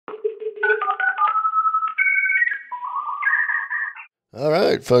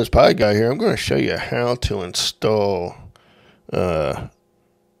Alright, Fuzz Pie Guy here. I'm going to show you how to install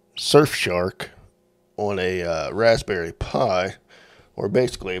Surfshark on a Raspberry Pi, or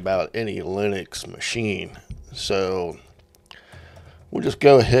basically about any Linux machine. So we'll just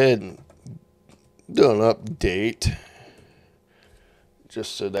go ahead and do an update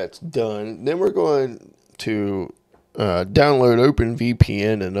just so that's done. Then we're going to download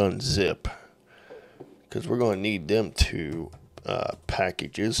OpenVPN and unzip, because we're going to need them two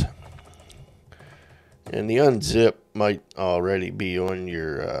packages. And the unzip might already be on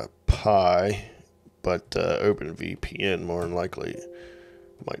your Pi, but OpenVPN more than likely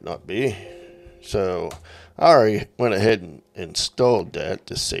might not be. So I already went ahead and installed that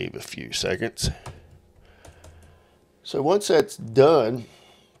to save a few seconds. So once that's done,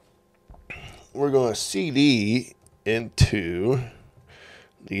 we're going to CD into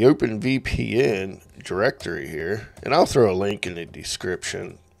the OpenVPN directory here, and I'll throw a link in the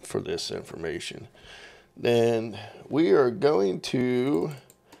description for this information. Then we are going to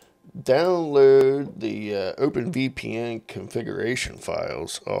download the OpenVPN configuration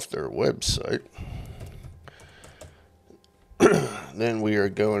files off their website. Then we are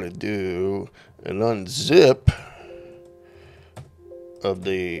going to do an unzip of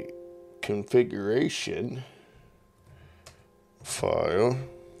the configuration file.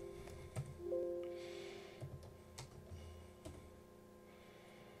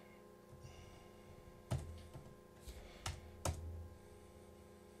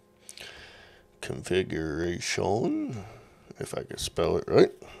 Configuration, if I can spell it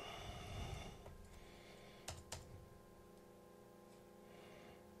right.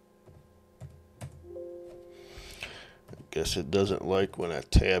 I guess it doesn't like when I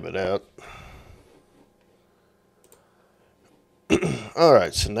tab it out.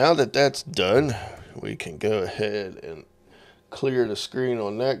 Alright, so now that that's done, we can go ahead and clear the screen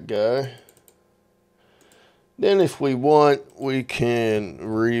on that guy. Then if we want, we can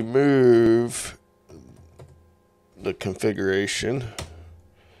remove the configuration.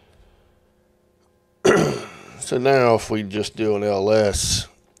 So now if we just do an ls,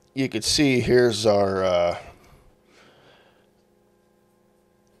 you can see here's our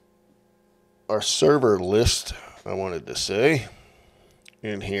server list, I wanted to say,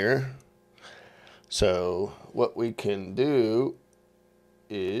 in here. So what we can do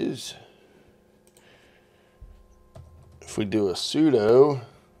is, if we do a sudo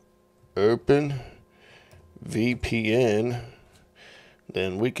open VPN,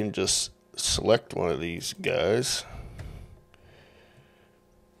 then we can just select one of these guys.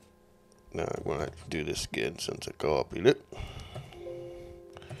 Now I'm going to do this again since I copied it,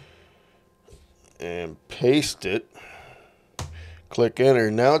 and paste it. Click enter.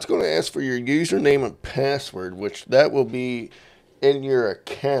 Now it's going to ask for your username and password, which that will be in your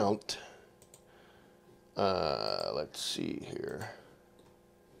account. Let's see here.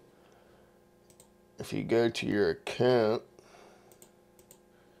 If you go to your account,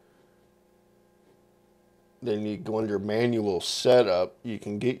 then you go under manual setup, you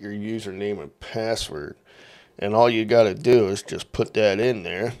can get your username and password, and all you got to do is just put that in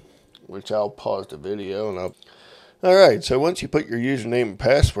there, which I'll pause the video and I'll. Alright, so once you put your username and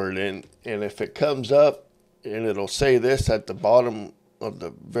password in, and if it comes up and it'll say this at the bottom of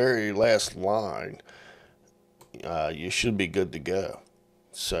the very last line, you should be good to go.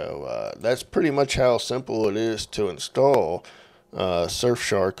 So that's pretty much how simple it is to install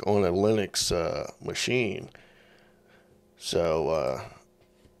Surfshark on a Linux machine. So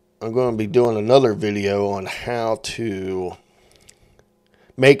I'm going to be doing another video on how to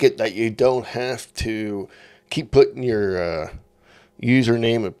make it that you don't have to keep putting your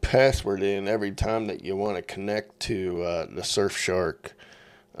username and password in every time that you want to connect to the Surfshark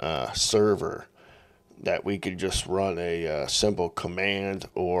server. That we could just run a simple command,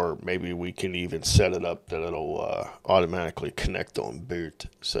 or maybe we can even set it up that it'll automatically connect on boot.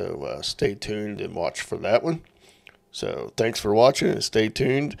 So stay tuned and watch for that one. So thanks for watching, and stay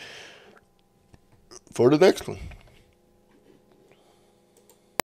tuned for the next one.